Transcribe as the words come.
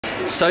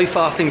So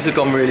far things have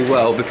gone really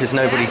well because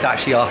nobody's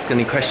actually asked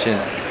any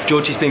questions.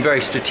 Georgie's been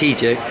very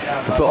strategic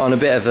and put on a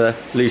bit of a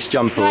loose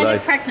jumper, although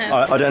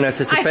I don't know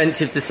if it's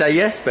offensive to say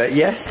yes, but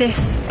yes.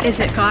 This is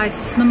it, guys.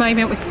 This is the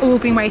moment we've all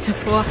been waiting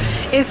for.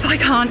 If I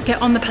can't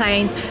get on the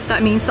plane,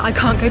 that means that I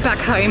can't go back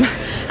home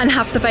and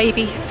have the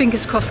baby.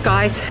 Fingers crossed,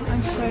 guys.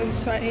 I'm so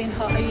sweaty and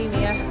hot. Are you,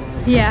 Mia?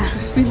 Yeah,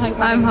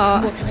 I'm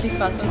hot. Fizz,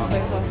 I'm so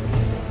hot.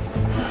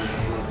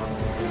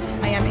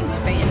 I am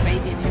incubating a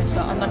baby in here as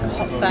well. I'm like a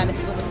hot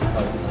furnace.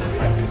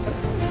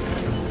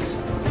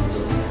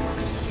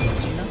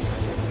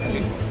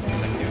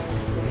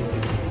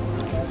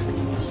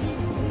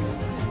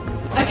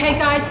 Okay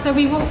guys, so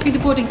we walked through the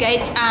boarding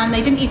gates and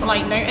they didn't even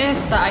like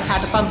notice that I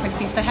had a bump or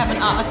anything, so they haven't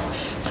asked.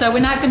 So we're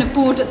now going to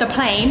board the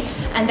plane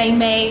and they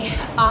may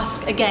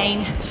ask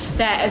again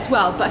there as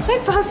well. But so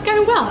far it's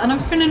going well and I'm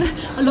feeling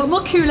a lot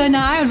more cooler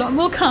now, a lot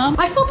more calm.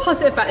 I feel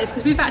positive about this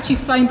because we've actually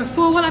flown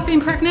before while I've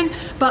been pregnant,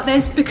 but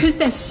because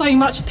there's so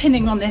much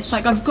pinning on this,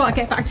 like I've got to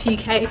get back to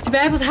UK to be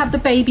able to have the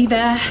baby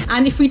there,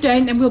 and if we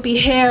don't then we'll be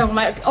here and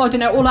like, oh, I don't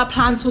know, all our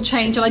plans will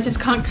change and I just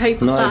can't cope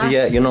with that. Not over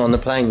yet, you're not on the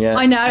plane yet.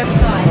 I know.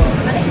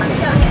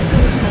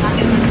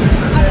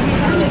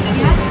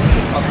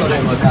 I've got it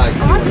in my bag.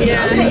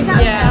 Yeah.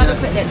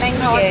 Thank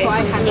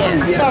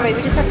you. Sorry,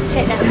 we just have to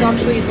check that, so I'm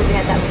sure you've probably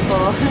had that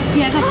before.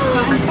 Yeah, that's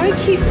fine. Very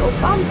cute little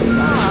bump as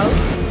well.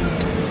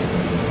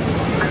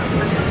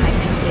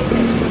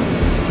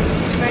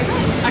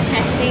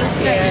 Okay,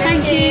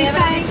 thank you.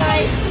 Bye.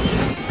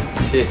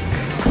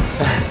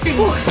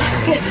 Oh,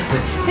 that's good.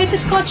 They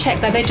just got to check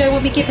though, they don't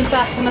want me giving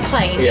birth on the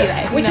plane, do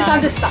they? Which is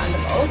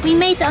understandable. We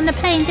made it on the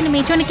plane, didn't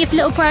we? Do you want to give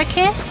little bro a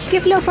kiss?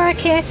 Give little bro a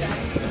kiss.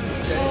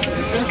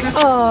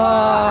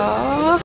 Aww.